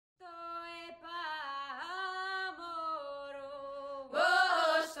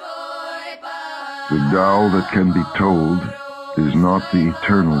The Tao that can be told is not the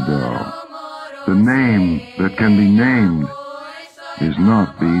eternal Tao. The name that can be named is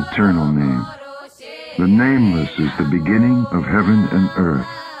not the eternal name. The nameless is the beginning of heaven and earth.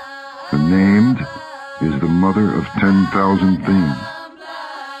 The named is the mother of 10,000 things.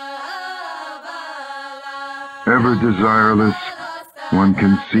 Ever desireless, one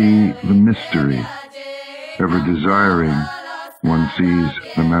can see the mystery. Ever desiring, one sees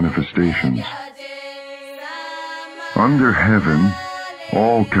the manifestations. Under heaven,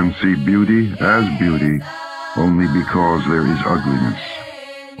 all can see beauty as beauty only because there is ugliness.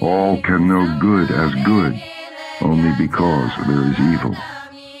 All can know good as good only because there is evil.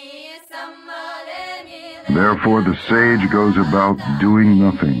 Therefore the sage goes about doing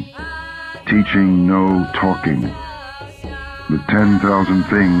nothing, teaching no talking. The 10,000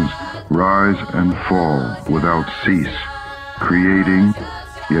 things rise and fall without cease, creating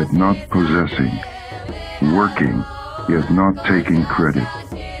yet not possessing, working yet not taking credit.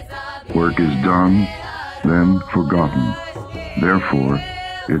 Work is done, then forgotten. Therefore,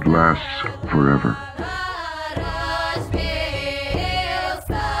 it lasts forever.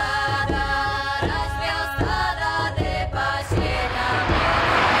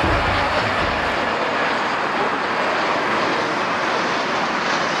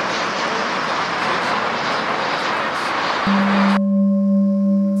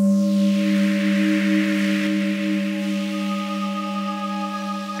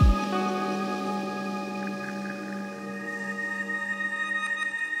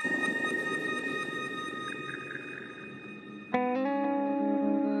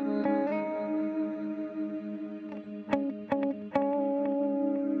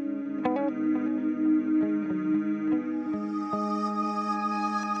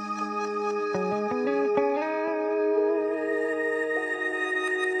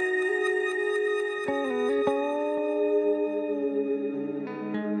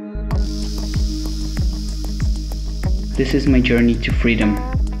 This is my journey to freedom.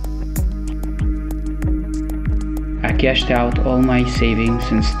 I cashed out all my savings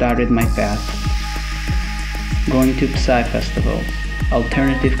and started my path, going to Psy festivals,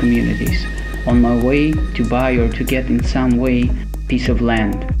 alternative communities, on my way to buy or to get in some way piece of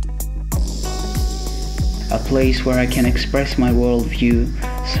land. A place where I can express my worldview,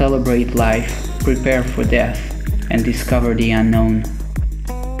 celebrate life, prepare for death, and discover the unknown.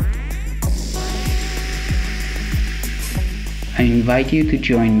 I invite you to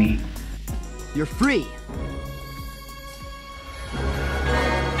join me. You're free!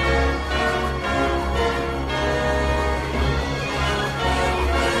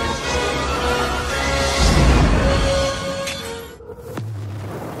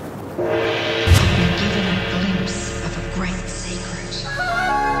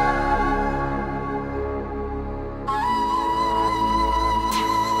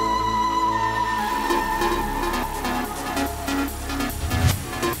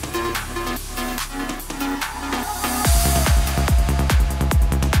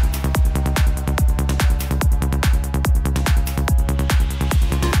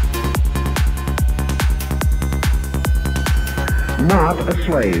 Not a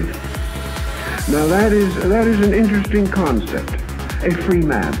slave. Now that is an interesting concept. A free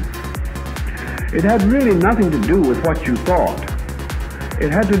man. It had really nothing to do with what you thought.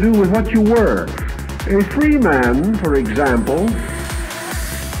 It had to do with what you were. A free man, for example,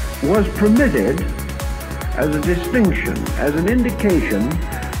 was permitted as a distinction, as an indication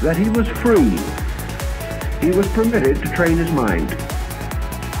that he was free. He was permitted to train his mind.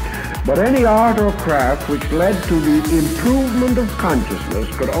 But any art or craft which led to the improvement of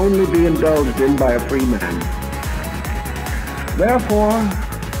consciousness could only be indulged in by a free man. Therefore,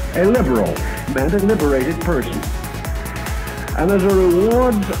 a liberal meant a liberated person. And as a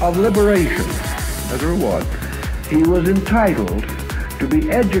reward of liberation, he was entitled to be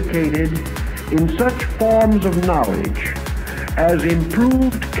educated in such forms of knowledge as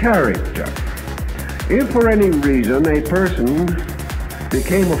improved character. If for any reason a person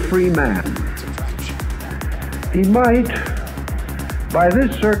became a free man, he might, by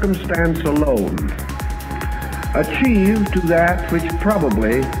this circumstance alone, achieve to that which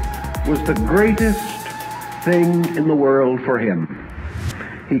probably was the greatest thing in the world for him.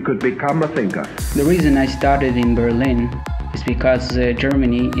 He could become a thinker. The reason I started in Berlin is because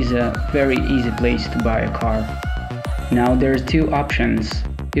Germany is a very easy place to buy a car. Now there's two options.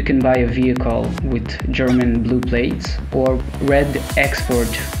 You can buy a vehicle with German blue plates or red export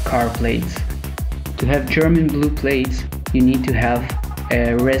car plates. To have German blue plates, you need to have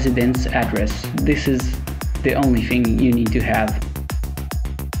a residence address. This is the only thing you need to have.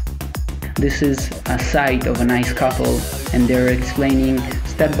 This is a site of a nice couple, and they're explaining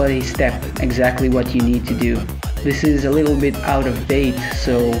step by step exactly what you need to do. This is a little bit out of date,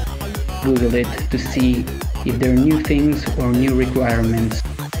 so Google it to see if there are new things or new requirements.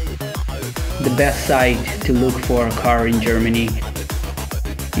 The best site to look for a car in Germany.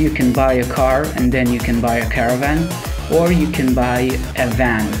 You can buy a car and then you can buy a caravan, or you can buy a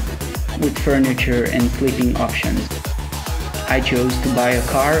van with furniture and sleeping options. I chose to buy a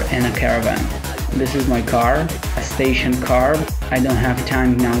car and a caravan. This is my car, a station car. I don't have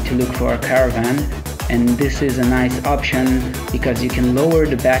time now to look for a caravan, and this is a nice option because you can lower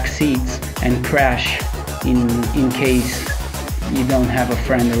the back seats and crash in case you don't have a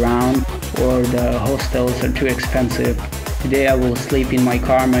friend around or the hostels are too expensive. Today I will sleep in my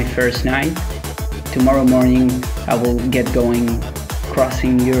car my first night. Tomorrow morning I will get going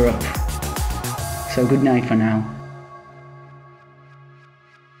crossing Europe. So good night for now.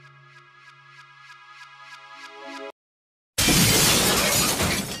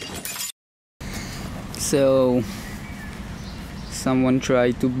 So someone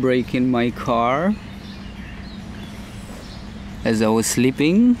tried to break in my car as I was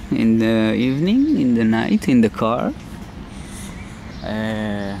sleeping in the evening, in the night, in the car.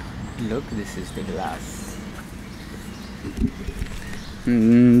 Look, this is the glass.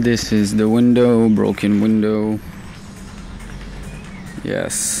 This is the window, broken window.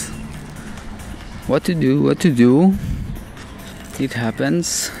 Yes. What to do, what to do? It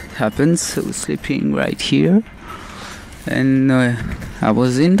happens. I was sleeping right here. And I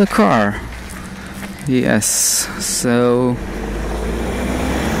was in the car. Yes, so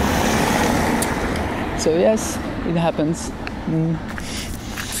yes, it happens.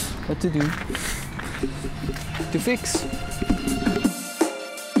 What to do? To fix.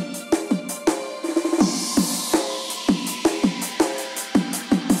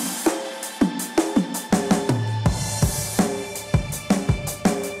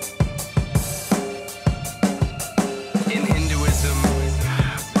 In Hinduism,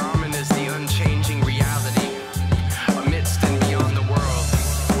 Brahman is the unchanging reality, amidst and beyond the world,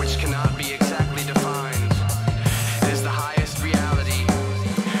 which cannot be exactly defined. It is the highest reality,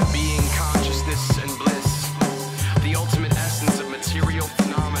 being consciousness and bliss, the ultimate essence of material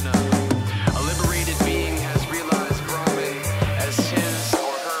phenomena. A liberated being has realized Brahman as his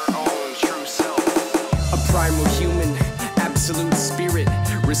or her own true self. A primal human, absolute spirit,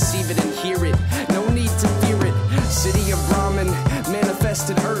 receive it and hear it, no need to fear it. City of Brahman,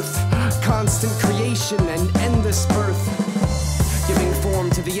 manifested earth, constant creation and endless birth, giving form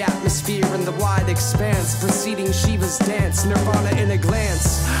to the atmosphere and the wide expanse, preceding Shiva's dance, nirvana in a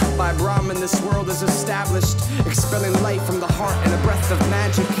glance. By Brahman this world is established, expelling life from the heart and a breath of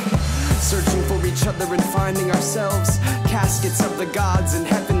magic, searching for each other and finding ourselves, caskets of the gods in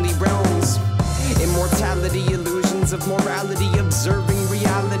heavenly realms. Immortality, illusions of morality, observing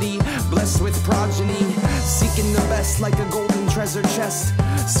reality, blessed with progeny, seeking the best like a golden treasure chest,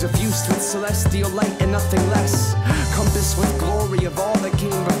 suffused with celestial light and nothing less, compassed with glory of all that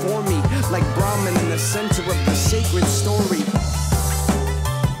came before me, like Brahman in the center of the sacred story.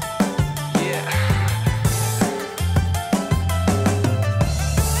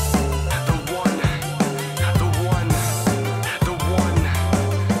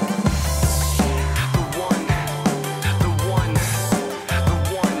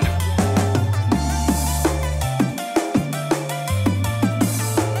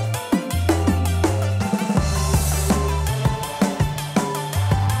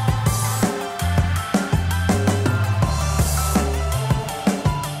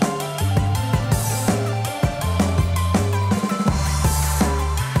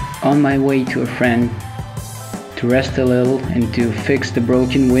 On my way to a friend to rest a little and to fix the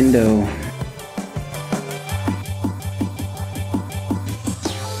broken window.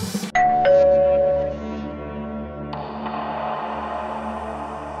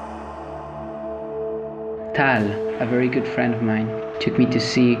 Tal, a very good friend of mine, took me to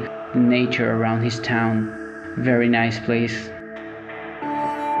see the nature around his town. Very nice place.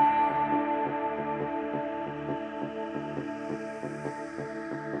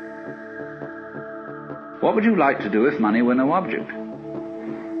 What would you like to do if money were no object?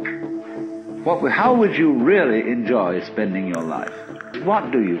 How would you really enjoy spending your life?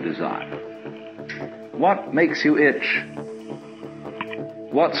 What do you desire? What makes you itch?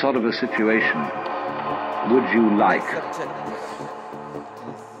 What sort of a situation would you like?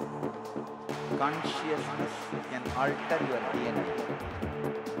 Consciousness can alter your DNA.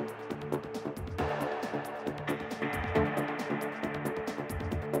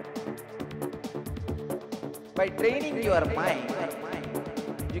 By training your mind,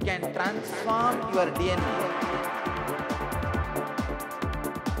 You can transform your DNA.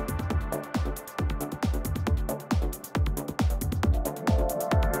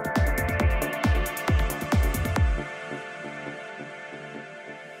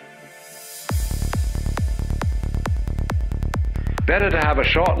 Better to have a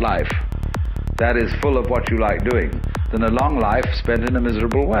short life that is full of what you like doing than a long life spent in a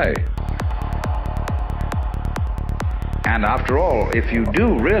miserable way. And after all, if you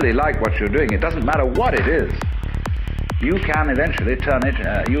do really like what you're doing, it doesn't matter what it is, you can eventually turn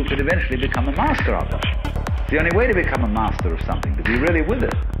it, you could eventually become a master of it. It's the only way to become a master of something, to be really with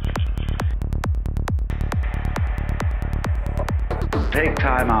it. Take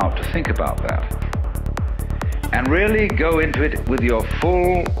time out to think about that. And really go into it with your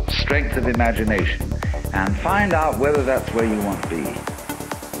full strength of imagination and find out whether that's where you want to be.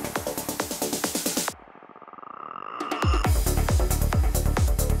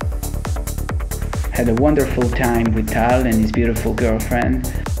 Had a wonderful time with Tal and his beautiful girlfriend.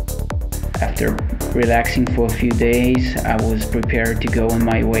 After relaxing for a few days, I was prepared to go on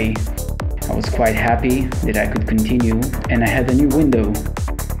my way. I was quite happy that I could continue, and I had a new window.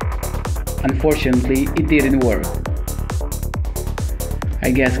 Unfortunately, it didn't work.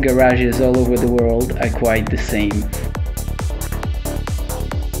 I guess garages all over the world are quite the same.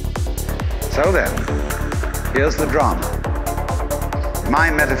 So then, here's the drama. My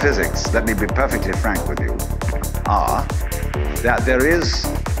metaphysics, let me be perfectly frank with you, are that there is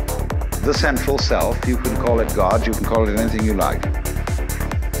the central self. You can call it God, you can call it anything you like.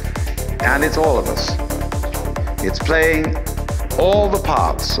 And it's all of us. It's playing all the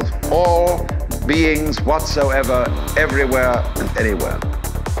parts of all beings whatsoever, everywhere and anywhere.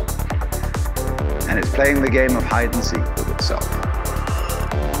 And it's playing the game of hide and seek with itself.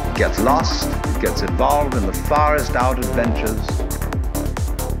 It gets lost, it gets involved in the farthest out adventures,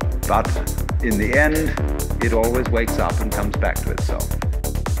 but in the end, it always wakes up and comes back to itself.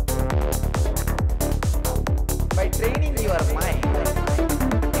 By training your mind.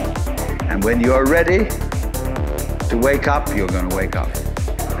 And when you're ready to wake up, you're going to wake up.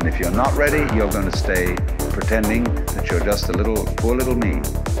 And if you're not ready, you're going to stay pretending that you're just a little, poor little me.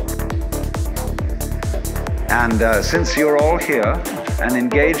 And since you're all here and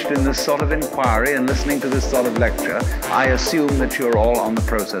engaged in this sort of inquiry and listening to this sort of lecture, I assume that you're all on the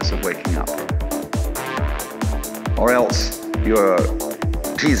process of waking up. Or else you're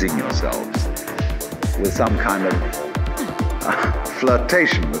teasing yourselves with some kind of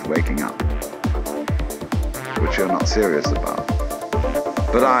flirtation with waking up, which you're not serious about.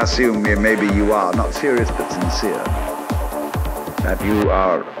 But I assume maybe you are, not serious but sincere, that you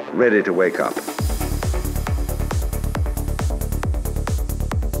are ready to wake up.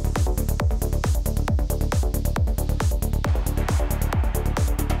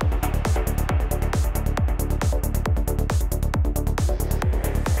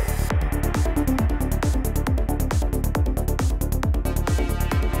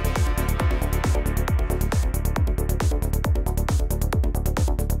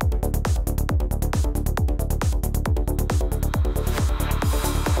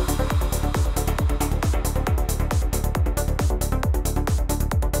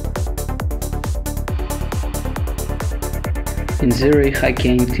 In Zurich, I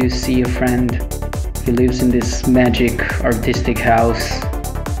came to see a friend. He lives in this magic artistic house.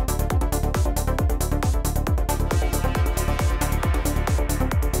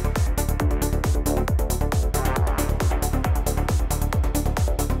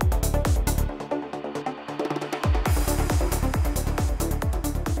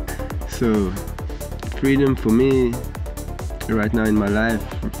 So, freedom for me right now in my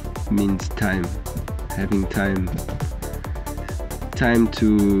life means time, having time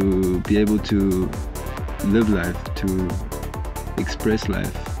to be able to live life, to express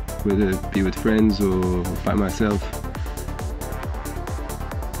life, whether it be with friends or by myself.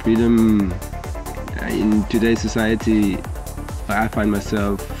 Freedom in today's society, I find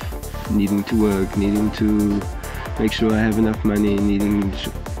myself needing to work, needing to make sure I have enough money, needing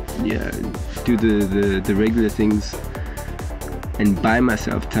do the regular things and buy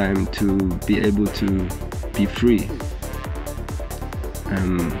myself time to be able to be free.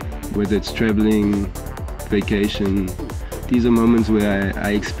 Whether it's traveling, vacation, these are moments where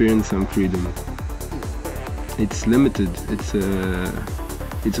I experience some freedom. It's limited,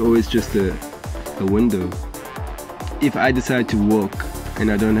 it's always just a window. If I decide to walk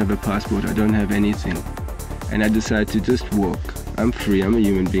and I don't have a passport, I don't have anything, and I decide to just walk, I'm free, I'm a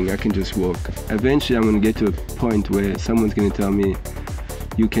human being, I can just walk. Eventually I'm going to get to a point where someone's going to tell me,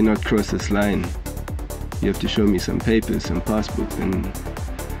 you cannot cross this line. You have to show me some papers, some passport, and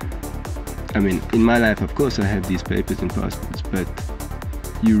I mean, in my life, of course, I have these papers and passports, but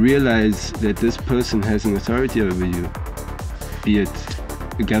you realize that this person has an authority over you, be it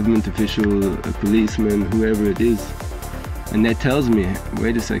a government official, a policeman, whoever it is, and that tells me,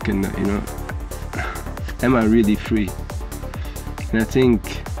 wait a second, you know, am I really free? And I think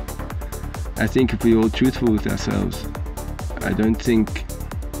if we're all truthful with ourselves, I don't think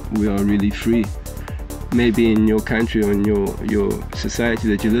we are really free. Maybe in your country or in your society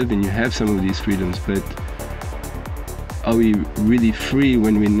that you live in, you have some of these freedoms, but are we really free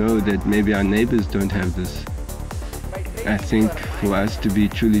when we know that maybe our neighbors don't have this? I think for us to be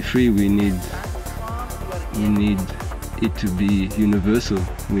truly free, we need it to be universal.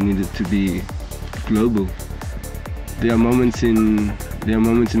 We need it to be global. There are moments in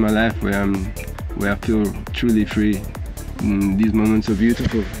my life where I feel truly free. And these moments are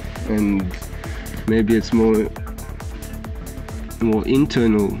beautiful, and maybe it's more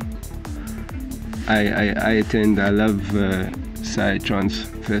internal. I love psytrance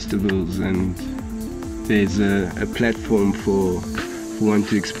festivals, and there's a platform for one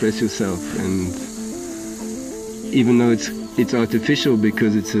to express yourself. And even though it's artificial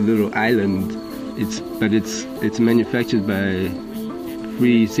because it's a little island, it's manufactured by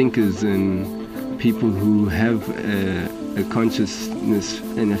free thinkers and people who have a consciousness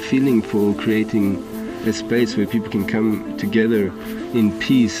and a feeling for creating a space where people can come together in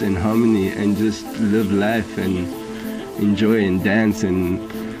peace and harmony and just live life and enjoy and dance and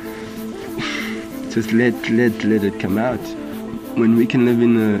just let it come out. When we can live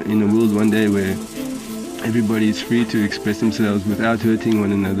in a world one day where everybody is free to express themselves without hurting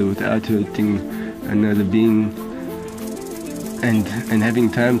one another, without hurting another being, and having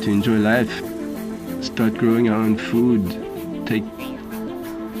time to enjoy life, start growing our own food,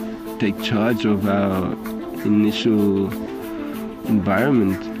 take charge of our initial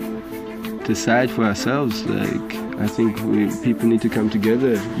environment, decide for ourselves. Like, I think people need to come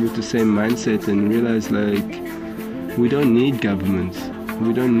together with the same mindset and realize, like, we don't need governments.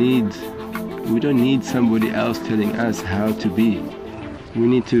 We don't need somebody else telling us how to be. We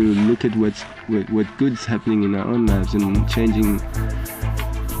need to look at what good's happening in our own lives and changing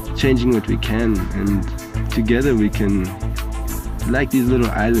what we can, and together we can, like these little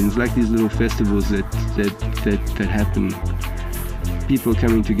islands, like these little festivals that happen, people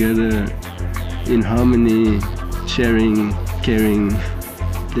coming together in harmony, sharing, caring.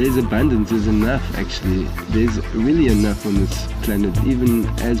 There's abundance, there's enough actually. There's really enough on this planet, even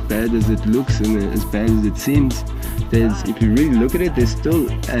as bad as it looks and as bad as it seems. If you really look at it, there's still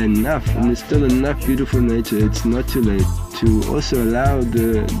enough, and there's still enough beautiful nature. It's not too late to also allow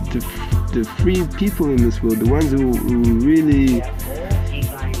the free people in this world, the ones who really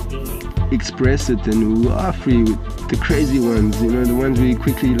express it and who are free, the crazy ones, you know, the ones we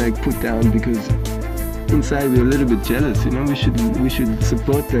quickly like put down because inside we're a little bit jealous, you know. We should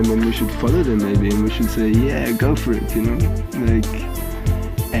support them and we should follow them maybe, and we should say, yeah, go for it, you know, like,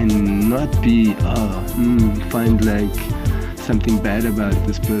 and not be find like something bad about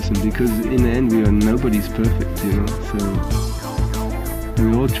this person, because in the end nobody's perfect, you know. So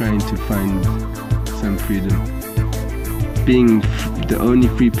we're all trying to find some freedom. Being the only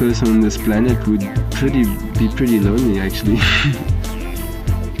free person on this planet would be pretty lonely actually.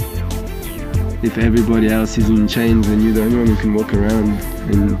 If everybody else is in chains and you're the only one who can walk around,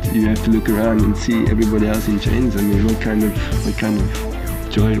 and you have to look around and see everybody else in chains, I mean, what kind of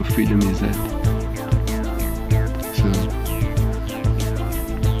joy or freedom is that? So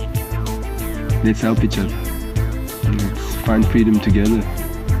let's help each other. Let's find freedom together.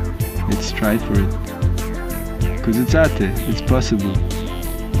 Let's strive for it. Because it's out there, it's possible.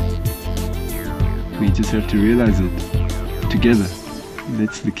 We just have to realize it together.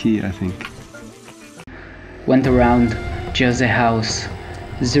 That's the key, I think. Went around José house.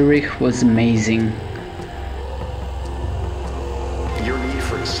 Zurich was amazing. Your need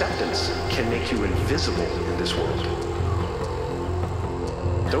for acceptance can make you invisible in this world.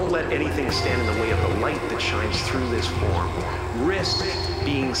 Don't let anything stand in the way of the light that shines through this form. Risk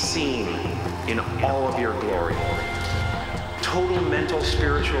being seen in all of your glory. Total mental,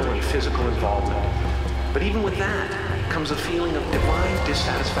 spiritual, and physical involvement. But even with that comes a feeling of divine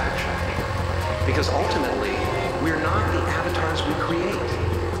dissatisfaction. Because ultimately, we're not the avatars we create.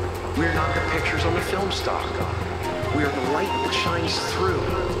 We're not the pictures on the film stock. We are the light that shines through.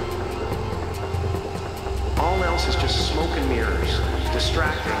 All else is just smoke and mirrors,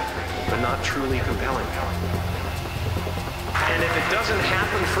 distracting, but not truly compelling. And if it doesn't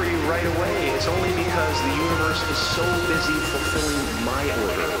happen for you right away, it's only because the universe is so busy fulfilling my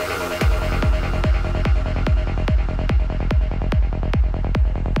order.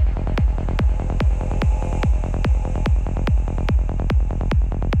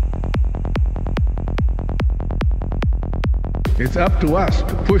 It's up to us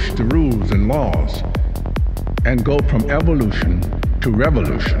to push the rules and laws and go from evolution to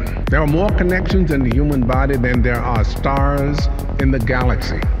revolution. There are more connections in the human body than there are stars in the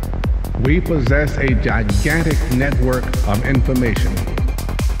galaxy. We possess a gigantic network of information.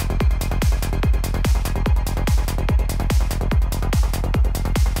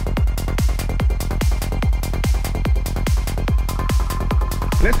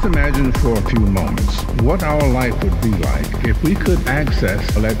 Let's imagine for a few moments what our life would be like if we could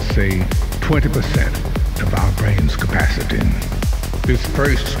access, let's say, 20% of our brain's capacity. This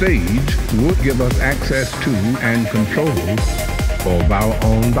first stage would give us access to and control of our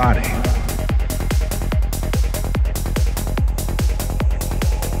own body.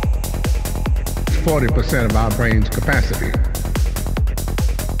 It's 40% of our brain's capacity.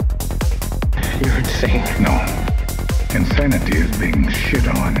 You're insane. No. Insanity is being shit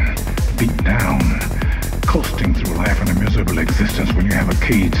on, beat down, coasting through life in a miserable existence when you have a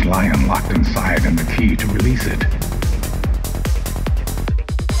caged lion locked inside and the key to release it.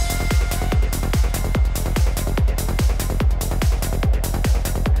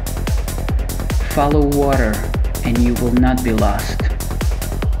 Follow water and you will not be lost.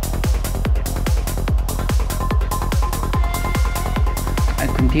 I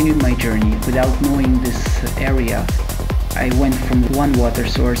continued my journey without knowing this area. I went from one water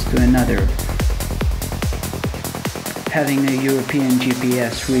source to another. Having a European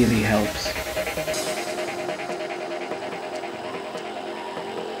GPS really helps.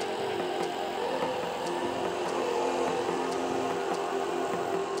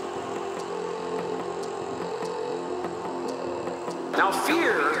 Now,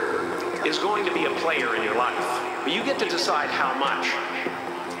 fear is going to be a player in your life, but you get to decide how much.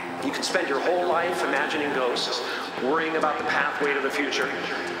 You can spend your whole life imagining ghosts, worrying about the pathway to the future,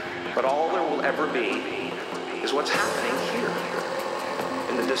 but all there will ever be is what's happening here,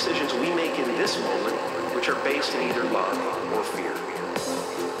 and the decisions we make in this moment, which are based in either love or fear.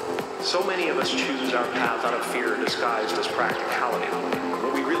 So many of us choose our path out of fear disguised as practicality.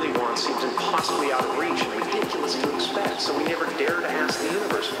 What we really want seems impossibly out of reach and ridiculous to expect, so we never dare to ask the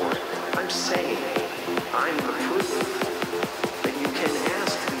universe for it. I'm saying, I'm the proof that you can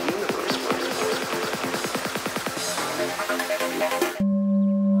ask the universe for it.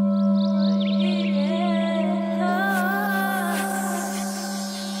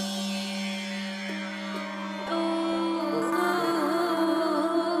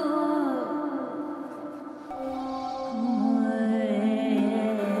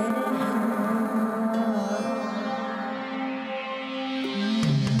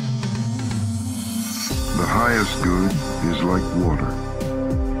 The highest good is like water.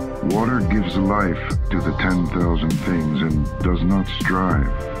 Water gives life to the 10,000 things and does not strive.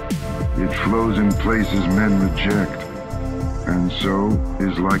 It flows in places men reject, and so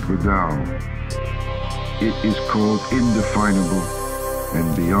is like the Tao. It is called indefinable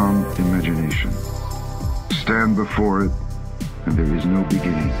and beyond imagination. Stand before it, and there is no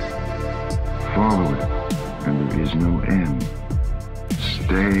beginning. Follow it, and there is no end.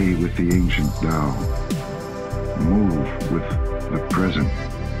 Stay with the ancient Tao. Move with the present.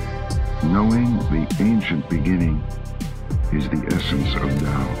 Knowing the ancient beginning is the essence of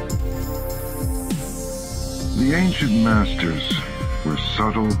Tao. The ancient masters were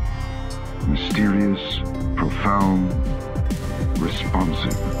subtle, mysterious, profound,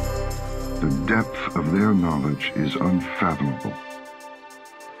 responsive. The depth of their knowledge is unfathomable.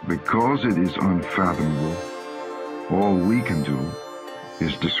 Because it is unfathomable, all we can do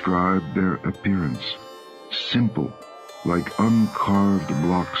is describe their appearance. Simple, like uncarved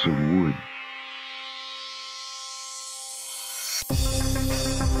blocks of wood.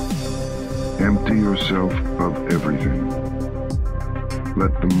 Empty yourself of everything.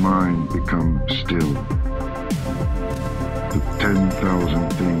 Let the mind become still. The 10,000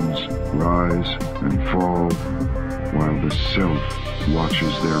 things rise and fall while the self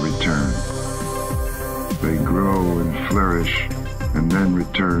watches their return. They grow and flourish and then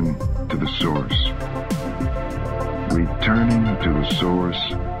return to the source. Returning to the source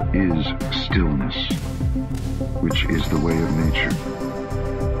is stillness, which is the way of nature.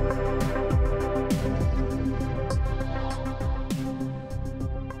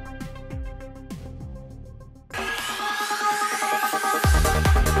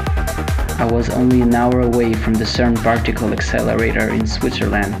 I was only an hour away from the CERN particle accelerator in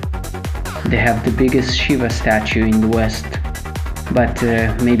Switzerland. They have the biggest Shiva statue in the West, but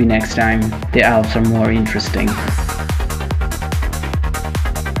maybe next time the Alps are more interesting.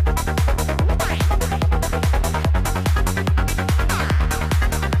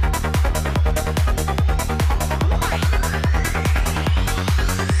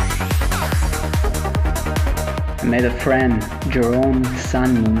 I met a friend, Jerome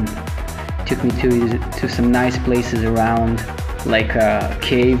Sun Moon. Took me to some nice places around, like a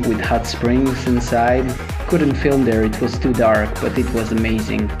cave with hot springs inside. Couldn't film there, it was too dark, but it was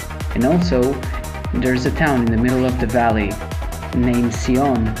amazing. And also, there's a town in the middle of the valley named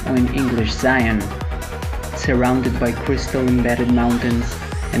Sion, or in English Zion, surrounded by crystal-embedded mountains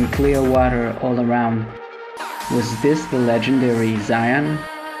and clear water all around. Was this the legendary Zion?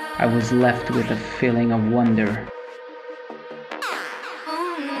 I was left with a feeling of wonder.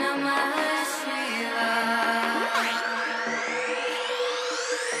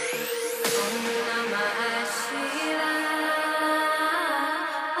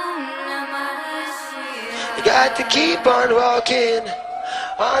 You got to keep on walking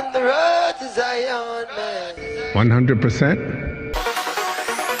on the road to Zion, man. 100%?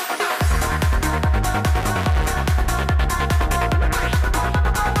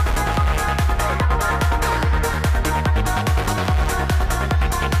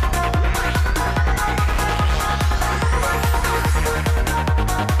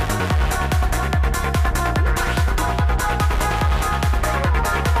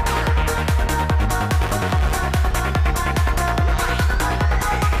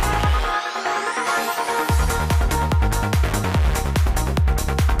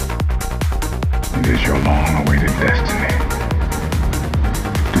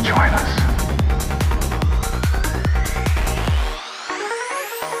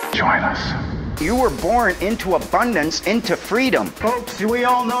 You were born into abundance, into freedom. Folks, we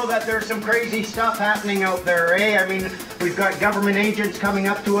all know that there's some crazy stuff happening out there, eh? I mean, we've got government agents coming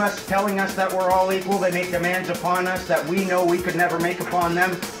up to us, telling us that we're all equal. They make demands upon us that we know we could never make upon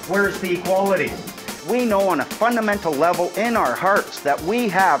them. Where's the equality? We know on a fundamental level in our hearts that we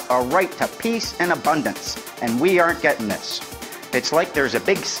have a right to peace and abundance, and we aren't getting this. It's like there's a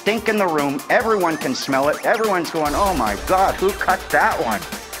big stink in the room. Everyone can smell it. Everyone's going, oh my God, who cut that one?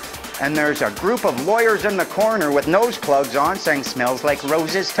 And there's a group of lawyers in the corner with nose plugs on saying, smells like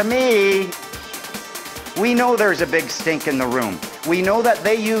roses to me. We know there's a big stink in the room. We know that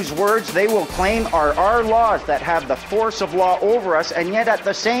they use words they will claim are our laws that have the force of law over us, and yet at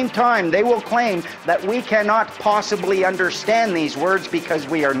the same time they will claim that we cannot possibly understand these words because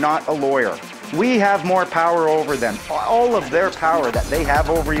we are not a lawyer. We have more power over them. All of their power that they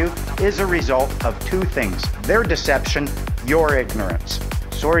have over you is a result of two things: their deception, your ignorance.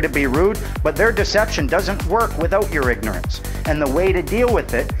 Sorry to be rude, but their deception doesn't work without your ignorance. And the way to deal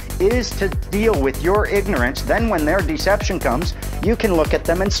with it is to deal with your ignorance. Then when their deception comes, you can look at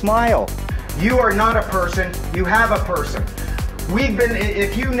them and smile. You are not a person, you have a person.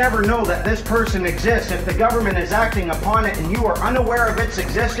 If you never know that this person exists, if the government is acting upon it and you are unaware of its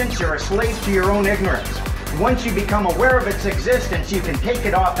existence, you're a slave to your own ignorance. Once you become aware of its existence, you can take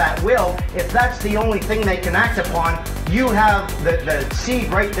it off at will. If that's the only thing they can act upon, you have the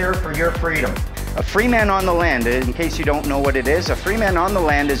seed right there for your freedom. A free man on the land, in case you don't know what it is, a free man on the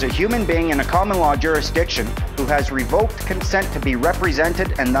land is a human being in a common law jurisdiction who has revoked consent to be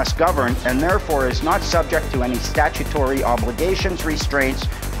represented and thus governed, and therefore is not subject to any statutory obligations, restraints,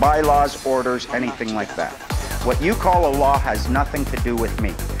 bylaws, orders, anything like that. What you call a law has nothing to do with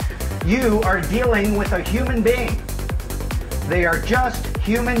me. You are dealing with a human being. They are just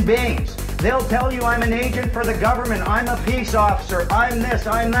human beings. They'll tell you I'm an agent for the government, I'm a peace officer, I'm this,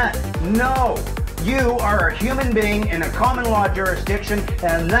 I'm that. No, you are a human being in a common law jurisdiction,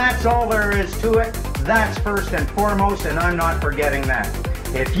 and that's all there is to it. That's first and foremost, and I'm not forgetting that.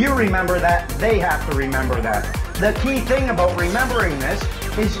 If you remember that, they have to remember that. The key thing about remembering this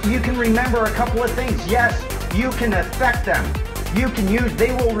is you can remember a couple of things. Yes, you can affect them.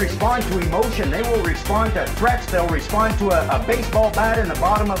 They will respond to emotion, they will respond to threats, they'll respond to a baseball bat in the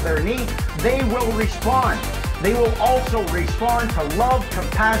bottom of their knee. They will respond. They will also respond to love,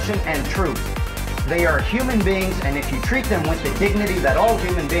 compassion, and truth. They are human beings, and if you treat them with the dignity that all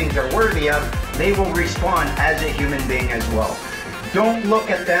human beings are worthy of, they will respond as a human being as well. Don't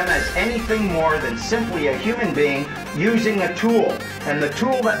look at them as anything more than simply a human being using a tool. And the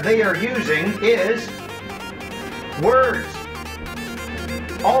tool that they are using is words.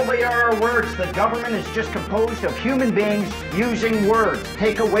 All they are words. The government is just composed of human beings using words.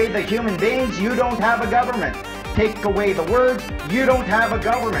 Take away the human beings, you don't have a government. Take away the words, you don't have a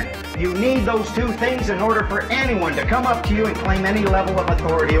government. You need those two things in order for anyone to come up to you and claim any level of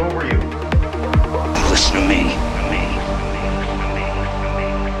authority over you. Listen to me.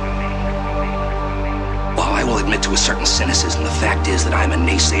 While I will admit to a certain cynicism, the fact is that I'm a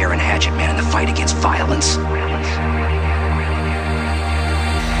naysayer and hatchet man in the fight against violence.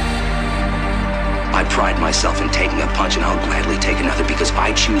 I pride myself in taking a punch, and I'll gladly take another because because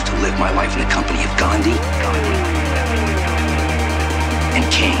I choose to live my life in the company of Gandhi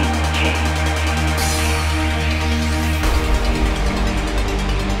and King.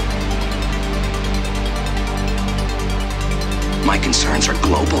 My concerns are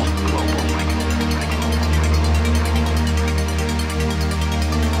global.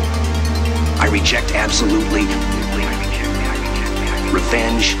 I reject absolutely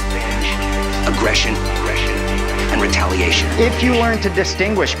revenge, aggression, and retaliation. If you learn to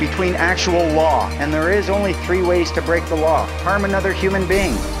distinguish between actual law, and there is only 3 ways to break the law: harm another human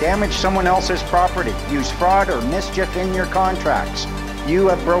being, damage someone else's property, use fraud or mischief in your contracts, you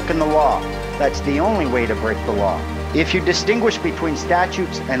have broken the law. That's the only way to break the law. If you distinguish between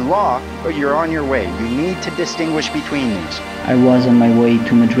statutes and law, you're on your way. You need to distinguish between these. I was on my way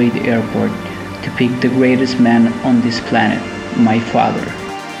to Madrid airport to pick the greatest man on this planet, my father.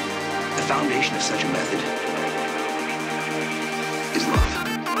 The foundation of such a method is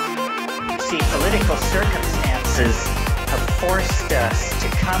love. See, political circumstances have forced us to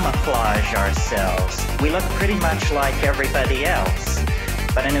camouflage ourselves. We look pretty much like everybody else.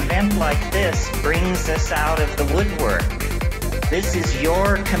 But an event like this brings us out of the woodwork. This is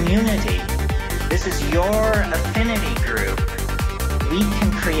your community. This is your affinity group. We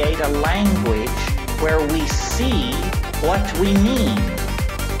can create a language where we see what we mean.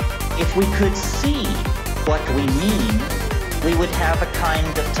 If we could see what we mean, we would have a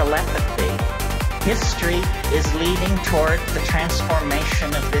kind of telepathy. History is leading toward the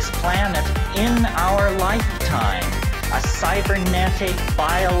transformation of this planet in our lifetime. A cybernetic,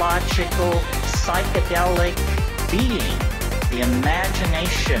 biological, psychedelic being. The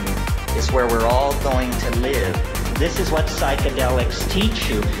imagination is where we're all going to live. This is what psychedelics teach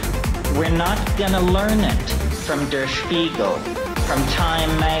you. We're not going to learn it from Der Spiegel, from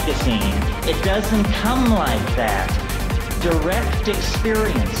Time magazine. It doesn't come like that. Direct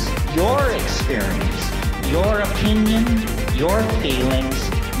experience, your opinion, your feelings,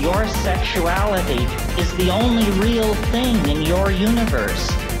 your sexuality is the only real thing in your universe.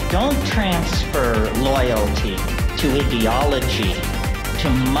 Don't transfer loyalty to ideology, to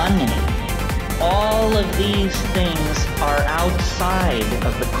money. All of these things are outside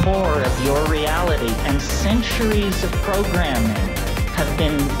of the core of your reality, and centuries of programming have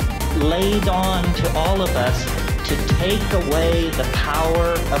been laid on to all of us to take away the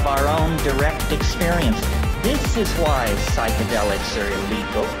power of our own direct experience. This is why psychedelics are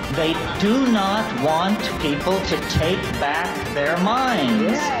illegal. They do not want people to take back their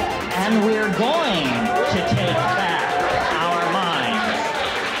minds. Yeah. And we're going to take back our minds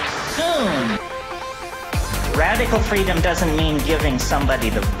soon. Radical freedom doesn't mean giving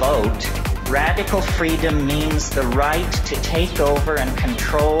somebody the vote. Radical freedom means the right to take over and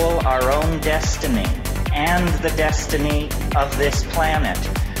control our own destiny and the destiny of this planet.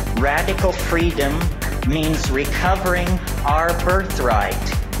 Radical freedom means recovering our birthright.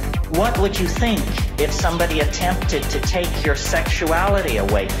 What would you think if somebody attempted to take your sexuality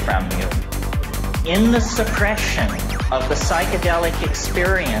away from you? In the suppression of the psychedelic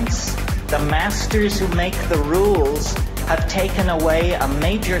experience, the masters who make the rules have taken away a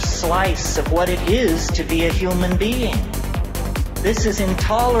major slice of what it is to be a human being. This is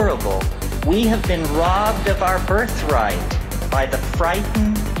intolerable. We have been robbed of our birthright by the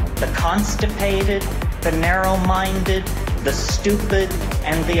frightened, the constipated, the narrow-minded, the stupid,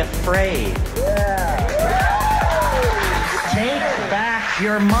 and the afraid. Yeah. Take back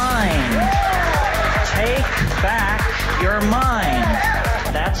your mind. Take back your mind.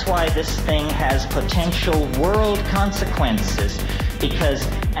 That's why this thing has potential world consequences, because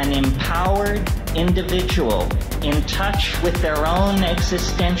an empowered individual in touch with their own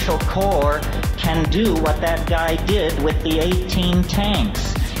existential core can do what that guy did with the 18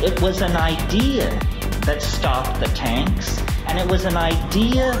 tanks. It was an idea that stopped the tanks, and it was an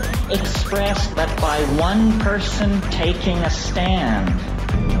idea expressed but by one person taking a stand.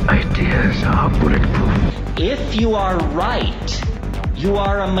 Ideas are bulletproof. If you are right, you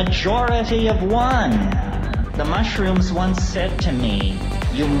are a majority of one. The mushrooms once said to me,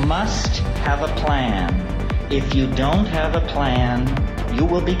 you must have a plan. If you don't have a plan, you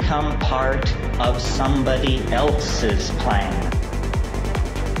will become part of somebody else's plan.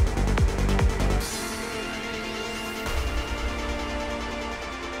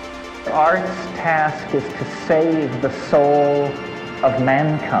 Art's task is to save the soul of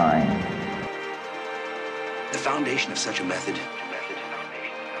mankind. The foundation of such a method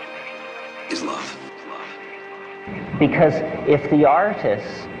is love. Because if the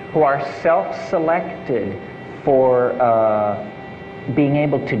artists who are self-selected for being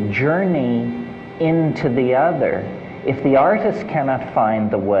able to journey into the other, If the artist cannot find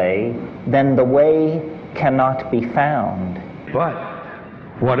the way, then the way cannot be found. But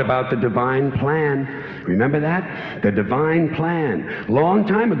what about the divine plan? Remember that? The divine plan. Long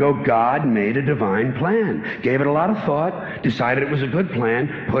time ago, God made a divine plan, gave it a lot of thought, decided it was a good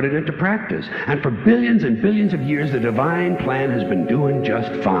plan, put it into practice. And for billions and billions of years, the divine plan has been doing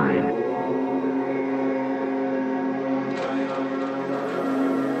just fine.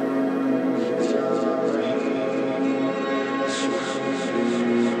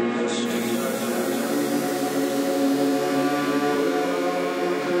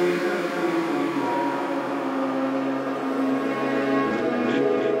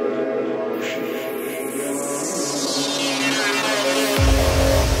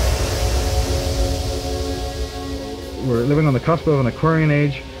 We're living on the cusp of an Aquarian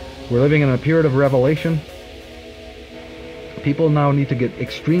age. We're living in a period of revelation. People now need to get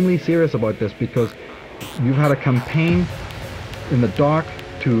extremely serious about this, because you've had a campaign in the dark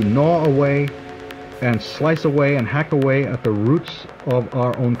to gnaw away and slice away and hack away at the roots of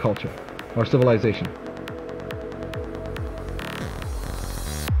our own culture, our civilization.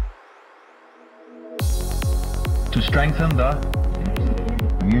 To strengthen the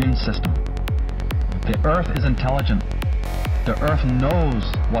immune system. The Earth is intelligent. The Earth knows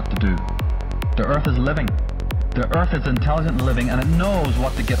what to do. The Earth is living. The Earth is intelligent and living, and it knows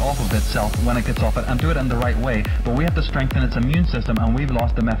what to get off of itself when it gets off it, and do it in the right way. But we have to strengthen its immune system, and we've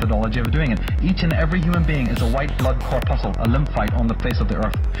lost the methodology of doing it. Each and every human being is a white blood corpuscle, a lymphocyte on the face of the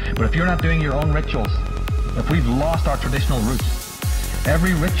Earth. But if you're not doing your own rituals, if we've lost our traditional roots,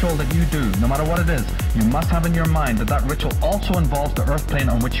 every ritual that you do, no matter what it is, you must have in your mind that that ritual also involves the earth plane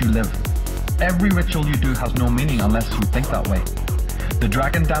on which you live. Every ritual you do has no meaning unless you think that way. The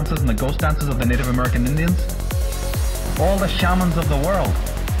dragon dances and the ghost dances of the Native American Indians, all the shamans of the world,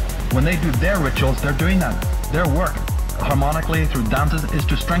 when they do their rituals, they're doing that. Their work, harmonically through dances, is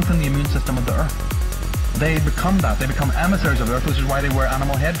to strengthen the immune system of the earth. They become that. They become emissaries of the earth, which is why they wear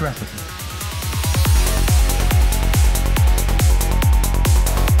animal headdresses.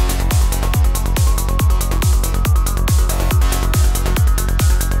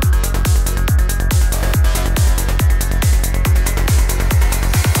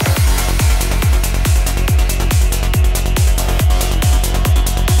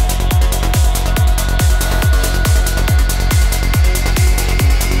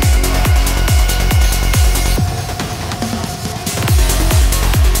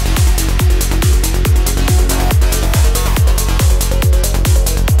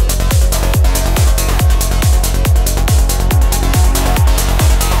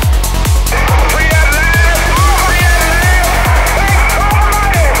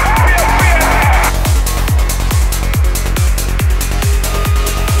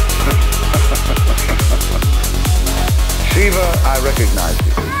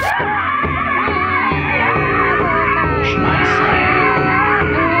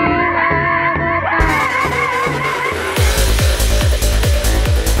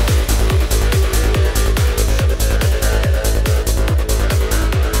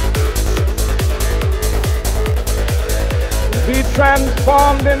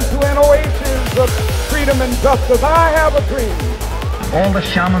 Transformed into an oasis of freedom and justice. I have a dream. All the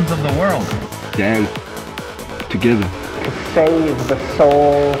shamans of the world dance together to save the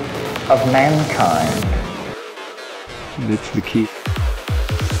soul of mankind. That's the key.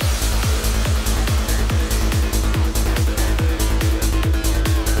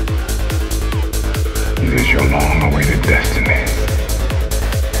 It is your long-awaited destiny.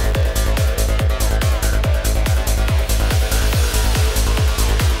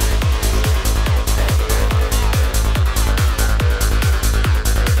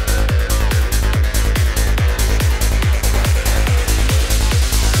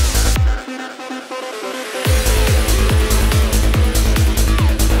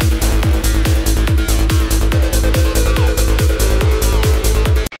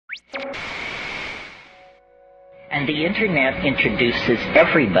 The internet introduces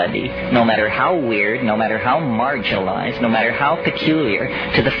everybody, no matter how weird, no matter how marginalized, no matter how peculiar,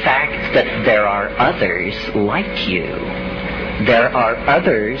 to the fact that there are others like you. There are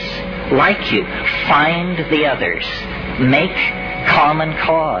others like you. Find the others. Make common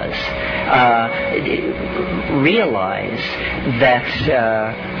cause. Realize that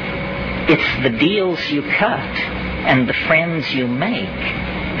it's the deals you cut and the friends you make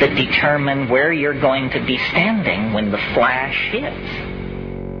that determine where you're going to be standing when the flash hits.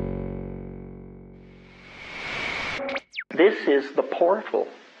 This is the portal.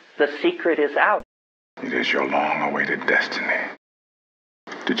 The secret is out. It is your long-awaited destiny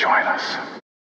to join us.